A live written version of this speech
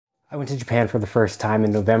I went to Japan for the first time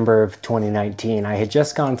in November of 2019. I had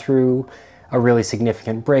just gone through a really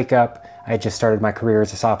significant breakup. I had just started my career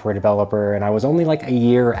as a software developer, and I was only like a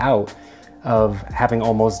year out of having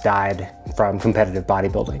almost died from competitive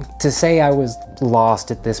bodybuilding. To say I was lost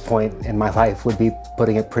at this point in my life would be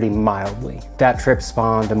putting it pretty mildly. That trip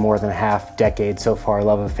spawned a more than half-decade so far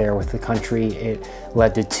love affair with the country. It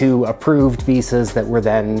led to 2 approved visas that were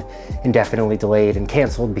then indefinitely delayed and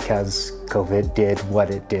canceled because COVID did what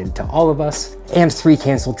it did to all of us, and 3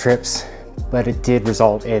 canceled trips, but it did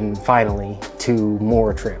result in finally 2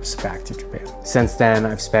 more trips back to Japan. Since then,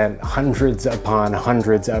 I've spent hundreds upon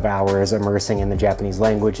hundreds of hours immersing in the Japanese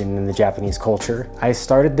language and in the Japanese culture. I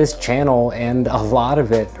started this channel, and a lot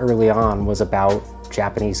of it early on was about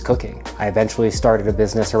Japanese cooking. I eventually started a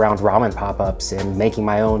business around ramen pop-ups and making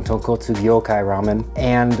my own tonkotsu gyokai ramen,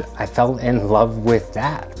 and I fell in love with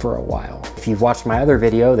that for a while. If you've watched my other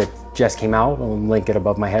video that just came out, I'll link it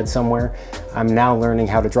above my head somewhere, I'm now learning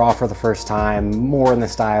how to draw for the first time, more in the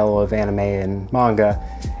style of anime and manga,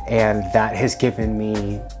 and that has given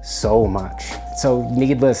me so much. So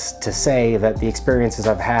needless to say that the experiences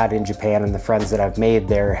I've had in Japan and the friends that I've made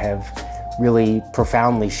there have really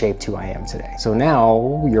profoundly shaped who I am today. So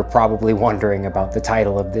now you're probably wondering about the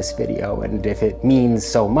title of this video, and if it means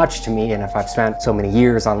so much to me, and if I've spent so many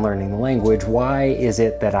years on learning the language, why is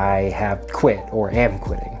it that I have quit, or am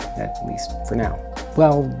quitting, at least for now?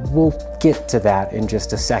 Well, we'll get to that in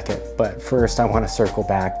just a second, but first I want to circle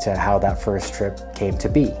back to how that first trip came to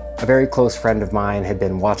be. A very close friend of mine had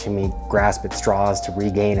been watching me grasp at straws to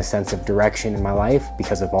regain a sense of direction in my life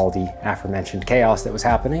because of all the aforementioned chaos that was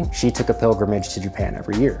happening. She took a pilgrimage to Japan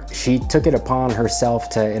every year. She took it upon herself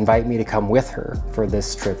to invite me to come with her for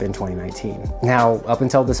this trip in 2019. Now, up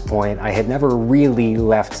until this point, I had never really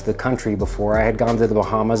left the country before. I had gone to the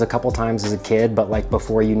Bahamas a couple times as a kid, but like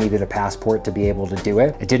before you needed a passport to be able to do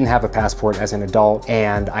it. I didn't have a passport as an adult,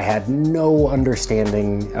 and I had no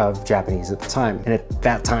understanding of Japanese at the time. And at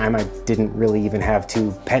that time, I didn't really even have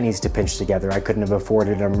 2 pennies to pinch together. I couldn't have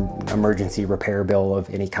afforded an emergency repair bill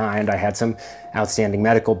of any kind. I had some outstanding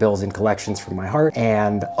medical bills and collections from my heart,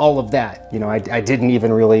 and all of that. You know, I didn't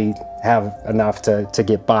even really have enough to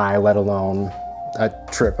get by, let alone a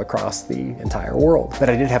trip across the entire world. But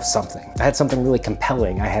I did have something. I had something really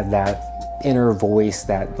compelling. I had that inner voice,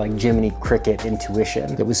 that like Jiminy Cricket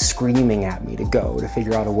intuition that was screaming at me to go, to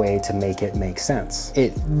figure out a way to make it make sense. It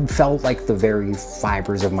felt like the very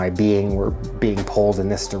fibers of my being were being pulled in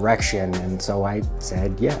this direction, and so I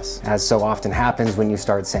said yes. As so often happens when you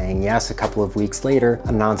start saying yes, a couple of weeks later,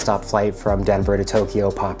 a nonstop flight from Denver to Tokyo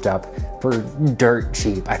popped up for dirt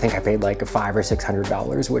cheap. I think I paid like $500 or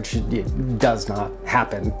 $600, which does not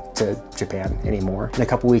happen to Japan anymore. And a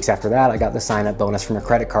couple weeks after that, I got the sign-up bonus from a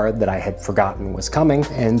credit card that I had forgotten was coming,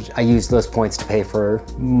 and I used those points to pay for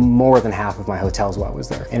more than half of my hotels while I was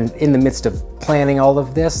there. And in the midst of planning all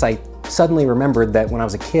of this, I suddenly remembered that when I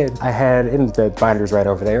was a kid, I had, in the binders right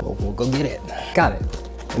over there, we'll go get it. Got it.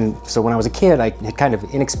 And so when I was a kid, I had kind of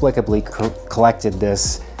inexplicably collected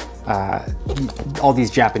this all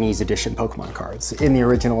these Japanese edition Pokemon cards in the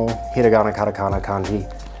original hiragana, katakana, kanji.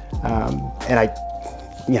 And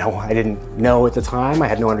I didn't know at the time, I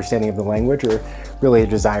had no understanding of the language or really a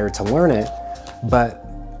desire to learn it, but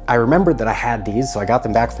I remembered that I had these, so I got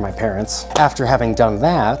them back from my parents. After having done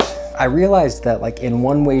that, I realized that like in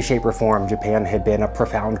one way, shape, or form, Japan had been a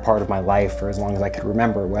profound part of my life for as long as I could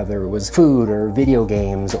remember, whether it was food or video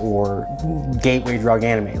games or gateway drug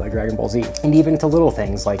anime like Dragon Ball Z. And even to little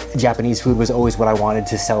things like Japanese food was always what I wanted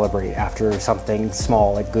to celebrate after something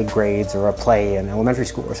small like good grades or a play in elementary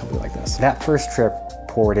school or something like this. That first trip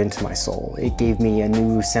poured into my soul. It gave me a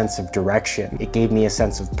new sense of direction. It gave me a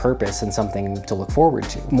sense of purpose and something to look forward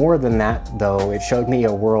to. More than that, though, it showed me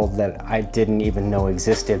a world that I didn't even know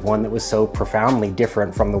existed, one that was so profoundly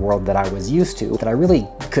different from the world that I was used to that I really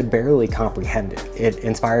could barely comprehend it. It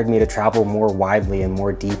inspired me to travel more widely and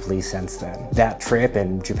more deeply since then. That trip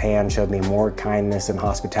in Japan showed me more kindness and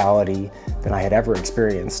hospitality than I had ever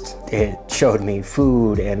experienced. It showed me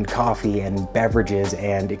food and coffee and beverages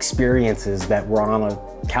and experiences that were on a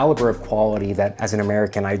caliber of quality that as an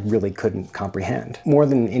American I really couldn't comprehend. More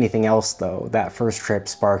than anything else though, that first trip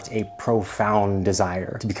sparked a profound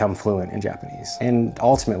desire to become fluent in Japanese. And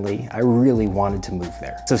ultimately, I really wanted to move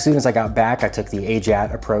there. So as soon as I got back, I took the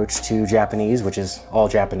AJAT approach to Japanese, which is all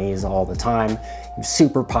Japanese all the time. It was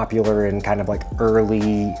super popular in kind of like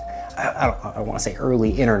early, I don't want to say early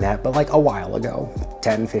internet, but like a while ago,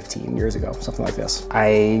 10, 15 years ago, something like this.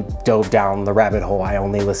 I dove down the rabbit hole. I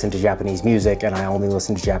only listened to Japanese music and I only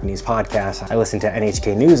listened to Japanese podcasts. I listened to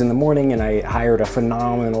NHK News in the morning, and I hired a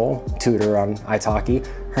phenomenal tutor on Italki.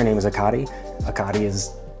 Her name is Akari. Akari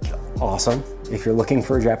is awesome. If you're looking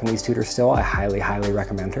for a Japanese tutor still, I highly, highly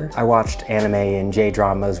recommend her. I watched anime and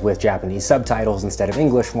J-dramas with Japanese subtitles instead of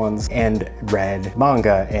English ones, and read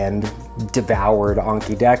manga and devoured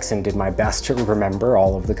Anki decks and did my best to remember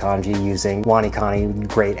all of the kanji using WaniKani,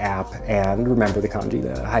 great app, and remember the kanji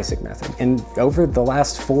the Heisek method. And over the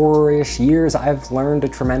last 4-ish years, I've learned a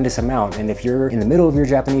tremendous amount. And if you're in the middle of your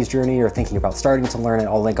Japanese journey or thinking about starting to learn it,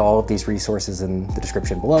 I'll link all of these resources in the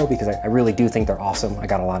description below because I really do think they're awesome. I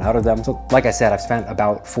got a lot out of them. So like I said, I've spent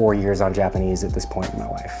about 4 years on Japanese at this point in my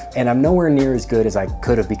life. And I'm nowhere near as good as I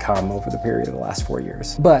could have become over the period of the last 4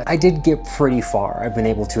 years. But I did get pretty far. I've been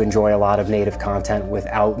able to enjoy a lot of native content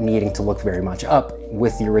without needing to look very much up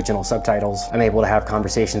with the original subtitles. I'm able to have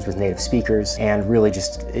conversations with native speakers and really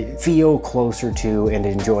just feel closer to and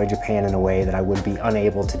enjoy Japan in a way that I would be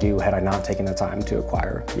unable to do had I not taken the time to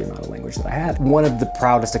acquire the amount of language that I had. One of the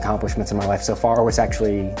proudest accomplishments in my life so far was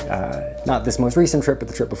actually not this most recent trip, but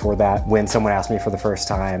the trip before that, when someone asked me for the first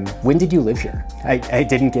time, when did you live here? I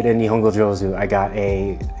didn't get a Nihongo Jozu, I got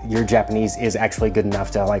a, your Japanese is actually good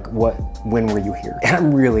enough to like, when were you here? And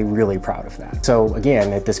I'm really, really proud of that. So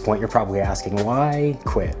again, at this point, you're probably asking, why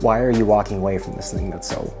quit? Why are you walking away from this thing that's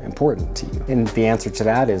so important to you? And the answer to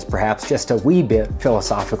that is perhaps just a wee bit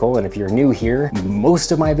philosophical, and if you're new here,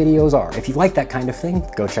 most of my videos are. If you like that kind of thing,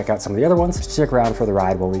 go check out some of the other ones. Stick around for the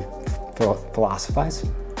ride while we philosophize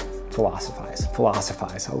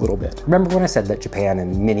a little bit. Remember when I said that Japan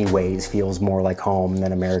in many ways feels more like home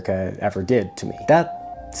than America ever did to me? That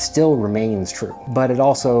still remains true, but it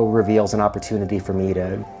also reveals an opportunity for me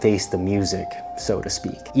to face the music, so to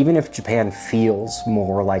speak. Even if Japan feels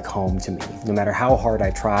more like home to me, no matter how hard I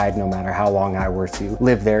tried, no matter how long I were to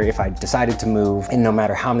live there, if I decided to move, and no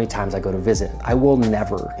matter how many times I go to visit, I will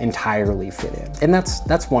never entirely fit in. And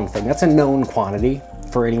that's one thing. That's a known quantity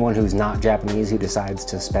for anyone who's not Japanese who decides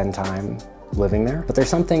to spend time living there. But there's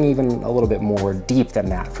something even a little bit more deep than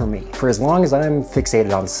that for me. For as long as I'm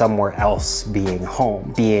fixated on somewhere else being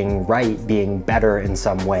home, being right, being better in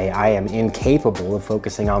some way, I am incapable of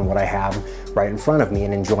focusing on what I have right in front of me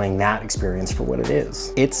and enjoying that experience for what it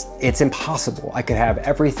is. It's impossible. I could have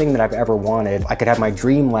everything that I've ever wanted. I could have my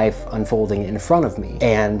dream life unfolding in front of me,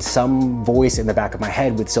 and some voice in the back of my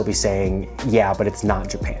head would still be saying, yeah, but it's not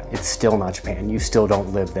Japan. It's still not Japan. You still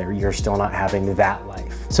don't live there. You're still not having that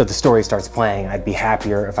life. So the story starts playing. I'd be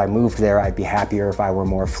happier if I moved there. I'd be happier if I were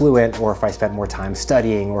more fluent, or if I spent more time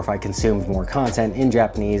studying, or if I consumed more content in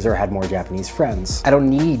Japanese or had more Japanese friends. I don't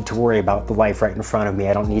need to worry about the life right in front of me.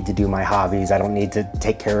 I don't need to do my hobbies. I don't need to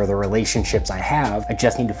take care of the relationships I have. I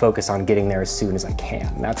just need to focus on getting there as soon as I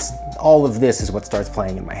can. That's all of this is what starts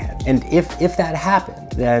playing in my head. And if that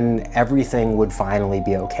happened, then everything would finally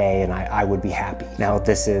be okay and I would be happy. Now,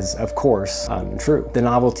 this is, of course, untrue. The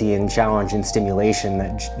novelty and challenge and stimulation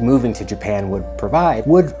that moving to Japan would provide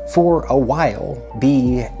would, for a while,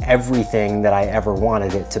 be everything that I ever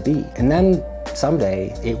wanted it to be. And then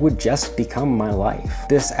someday it would just become my life.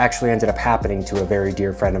 This actually ended up happening to a very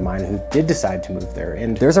dear friend of mine who did decide to move there.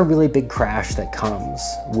 And there's a really big crash that comes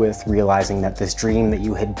with realizing that this dream that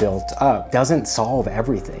you had built up doesn't solve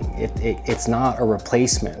everything. It's not a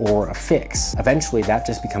replacement or a fix. Eventually that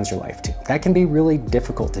just becomes your life too. That can be really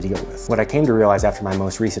difficult to deal with. What I came to realize after my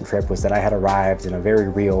most recent trip was that I had arrived in a very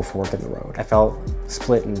real fork in the road. I felt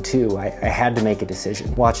split in two. I had to make a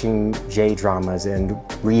decision. Watching J-dramas and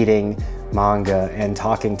reading manga and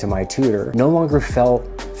talking to my tutor no longer felt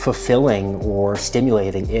fulfilling or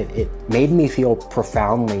stimulating. It made me feel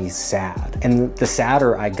profoundly sad. And the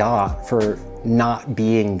sadder I got for not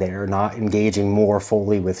being there, not engaging more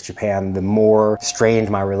fully with Japan, the more strained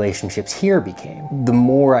my relationships here became. The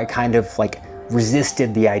more I kind of like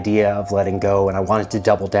resisted the idea of letting go, and I wanted to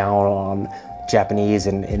double down on Japanese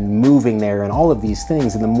and moving there and all of these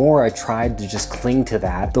things. And the more I tried to just cling to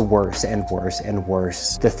that, the worse and worse and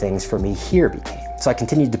worse the things for me here became. So I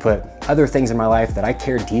continued to put other things in my life that I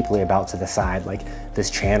cared deeply about to the side, like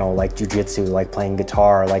this channel, like jujitsu, like playing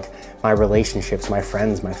guitar, like my relationships, my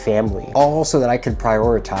friends, my family, all so that I could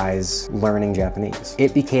prioritize learning Japanese.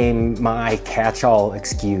 It became my catch-all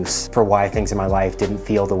excuse for why things in my life didn't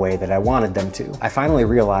feel the way that I wanted them to. I finally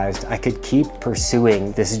realized I could keep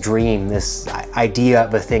pursuing this dream, this idea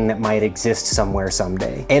of a thing that might exist somewhere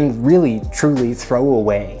someday, and really, truly throw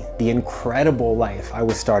away the incredible life I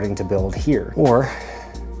was starting to build here. Or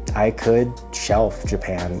I could shelf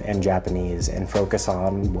Japan and Japanese and focus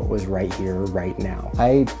on what was right here, right now.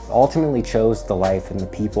 I ultimately chose the life and the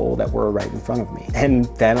people that were right in front of me. And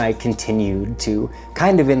then I continued to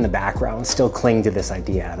kind of in the background still cling to this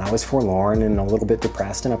idea, and I was forlorn and a little bit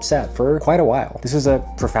depressed and upset for quite a while. This was a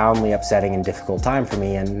profoundly upsetting and difficult time for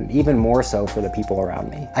me, and even more so for the people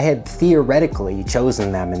around me. I had theoretically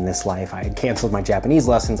chosen them in this life. I had canceled my Japanese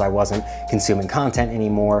lessons, I wasn't consuming content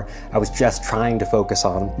anymore, I was just trying to focus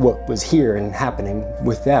on what was here and happening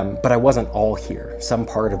with them, but I wasn't all here. Some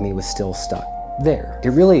part of me was still stuck there. It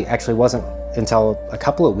really actually wasn't until a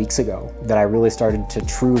couple of weeks ago that I really started to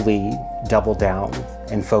truly double down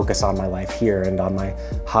and focus on my life here and on my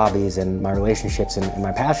hobbies and my relationships and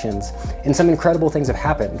my passions. And some incredible things have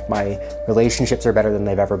happened. My relationships are better than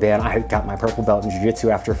they've ever been. I got my purple belt in jiu-jitsu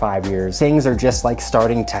after 5 years. Things are just like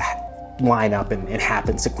starting to line up and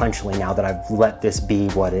happen sequentially now that I've let this be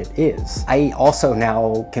what it is. I also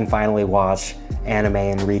now can finally watch anime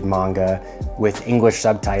and read manga with English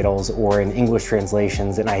subtitles or in English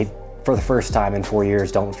translations, and I, for the first time in 4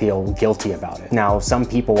 years, don't feel guilty about it. Now, some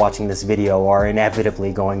people watching this video are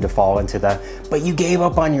inevitably going to fall into the "but you gave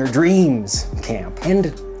up on your dreams" camp.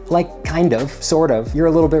 And like, kind of, sort of, you're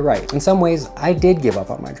a little bit right. In some ways, I did give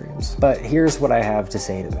up on my dreams. But here's what I have to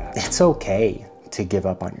say to that. It's okay to give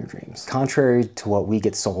up on your dreams. Contrary to what we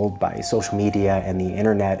get sold by social media and the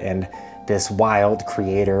internet and this wild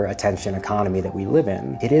creator attention economy that we live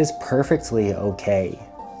in, it is perfectly okay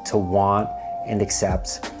to want and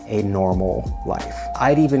accept a normal life.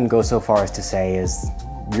 I'd even go so far as to say is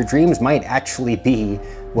your dreams might actually be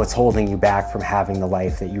what's holding you back from having the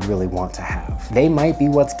life that you really want to have. They might be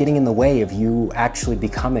what's getting in the way of you actually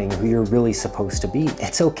becoming who you're really supposed to be.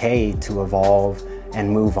 It's okay to evolve and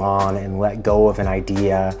move on and let go of an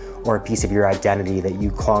idea or a piece of your identity that you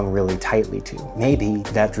clung really tightly to. Maybe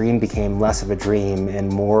that dream became less of a dream and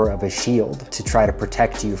more of a shield to try to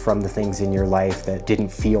protect you from the things in your life that didn't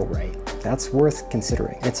feel right. That's worth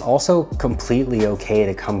considering. It's also completely okay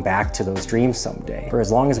to come back to those dreams someday. For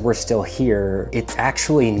as long as we're still here, it's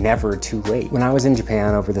actually never too late. When I was in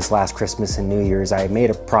Japan over this last Christmas and New Year's, I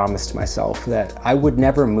made a promise to myself that I would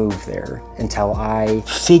never move there until I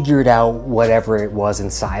figured out whatever it was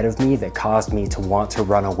inside of me that caused me to want to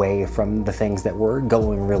run away from the things that were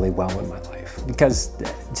going really well in my life. Because,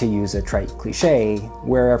 to use a trite cliche,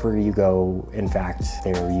 wherever you go, in fact,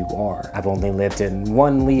 there you are. I've only lived in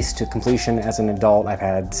one lease to completion as an adult. I've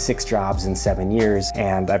had 6 jobs in 7 years,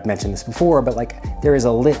 and I've mentioned this before, but like, there is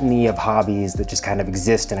a litany of hobbies that just kind of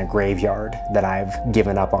exist in a graveyard that I've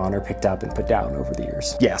given up on or picked up and put down over the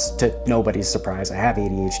years. Yes, to nobody's surprise, I have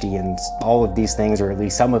ADHD, and all of these things, or at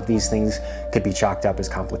least some of these things, could be chalked up as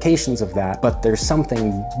complications of that, but there's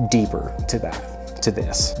something deeper to that. To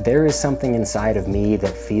this. There is something inside of me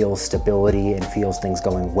that feels stability and feels things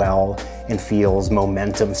going well and feels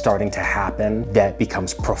momentum starting to happen that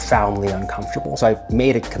becomes profoundly uncomfortable. So I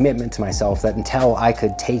made a commitment to myself that until I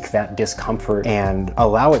could take that discomfort and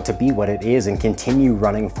allow it to be what it is and continue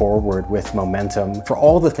running forward with momentum for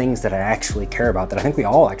all the things that I actually care about, that I think we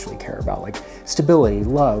all actually care about, like stability,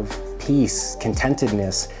 love, peace,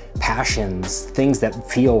 contentedness, passions, things that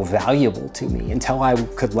feel valuable to me. Until I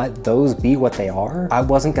could let those be what they are, I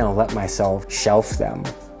wasn't gonna let myself shelf them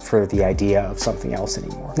for the idea of something else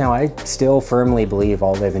anymore. Now, I still firmly believe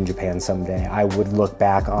I'll live in Japan someday. I would look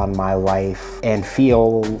back on my life and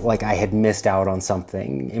feel like I had missed out on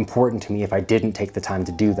something important to me if I didn't take the time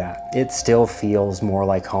to do that. It still feels more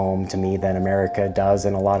like home to me than America does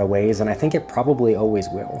in a lot of ways, and I think it probably always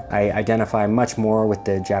will. I identify much more with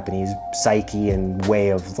the Japanese psyche and way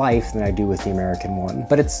of life than I do with the American one.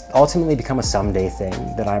 But it's ultimately become a someday thing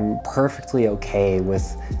that I'm perfectly okay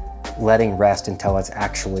with letting rest until it's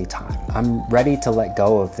actually time. I'm ready to let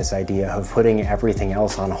go of this idea of putting everything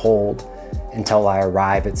else on hold until I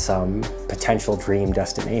arrive at some potential dream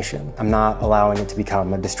destination. I'm not allowing it to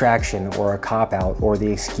become a distraction or a cop-out or the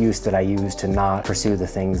excuse that I use to not pursue the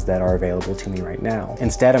things that are available to me right now.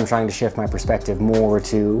 Instead, I'm trying to shift my perspective more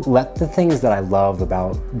to let the things that I love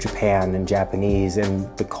about Japan and Japanese and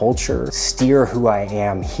the culture steer who I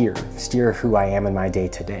am here, steer who I am in my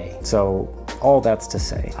day-to-day. So all that's to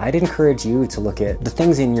say, I'd encourage you to look at the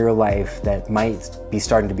things in your life that might be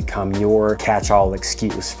starting to become your catch-all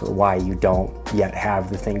excuse for why you don't yet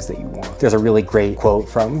have the things that you want. There's a really great quote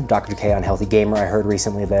from Dr. K on Healthy Gamer I heard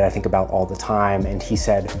recently that I think about all the time, and he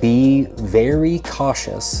said, "Be very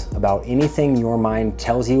cautious about anything your mind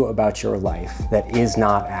tells you about your life that is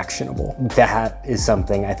not actionable." That is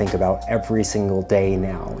something I think about every single day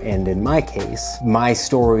now, and in my case, my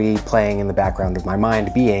story playing in the background of my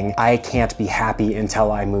mind being, I can't be happy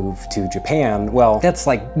until I move to Japan, well, that's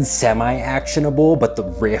like semi-actionable, but the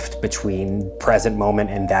rift between present moment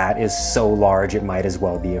and that is so large it might as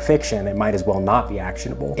well be a fiction. It might as well not be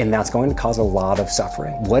actionable. And that's going to cause a lot of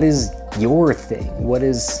suffering. What is your thing? What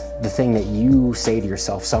is the thing that you say to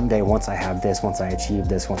yourself, someday once I have this, once I achieve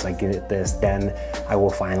this, once I get this, then I will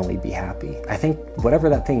finally be happy? I think whatever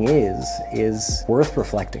that thing is worth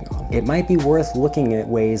reflecting on. It might be worth looking at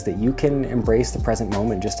ways that you can embrace the present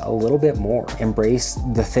moment just a little bit more. Embrace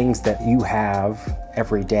the things that you have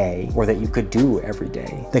every day, or that you could do every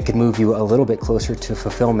day, that could move you a little bit closer to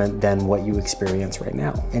fulfillment than what you experience right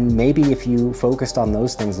now. And maybe if you focused on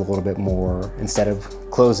those things a little bit more, instead of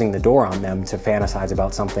closing the door on them to fantasize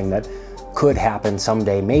about something that could happen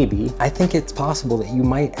someday maybe, I think it's possible that you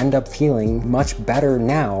might end up feeling much better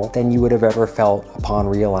now than you would have ever felt upon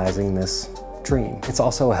realizing this dream. It's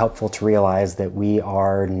also helpful to realize that we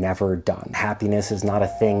are never done. Happiness is not a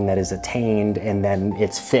thing that is attained and then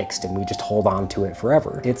it's fixed and we just hold on to it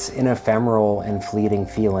forever. It's an ephemeral and fleeting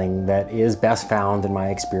feeling that is best found, in my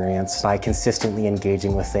experience, by consistently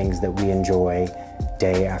engaging with things that we enjoy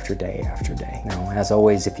day after day after day. Now, as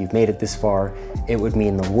always, if you've made it this far, it would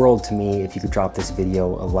mean the world to me if you could drop this video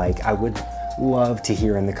a like. I would love to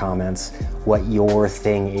hear in the comments what your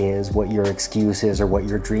thing is, what your excuse is, or what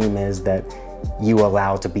your dream is that you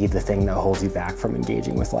allow to be the thing that holds you back from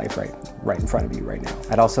engaging with life right in front of you right now.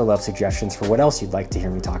 I'd also love suggestions for what else you'd like to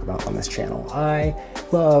hear me talk about on this channel. I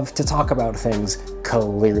love to talk about things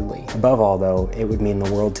clearly. Above all though, it would mean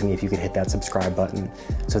the world to me if you could hit that subscribe button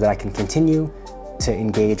so that I can continue to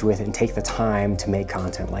engage with and take the time to make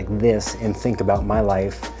content like this and think about my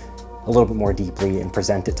life a little bit more deeply and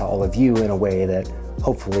present it to all of you in a way that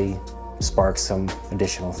hopefully sparks some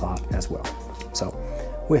additional thought as well. So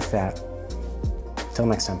with that, till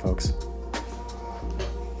next time, folks.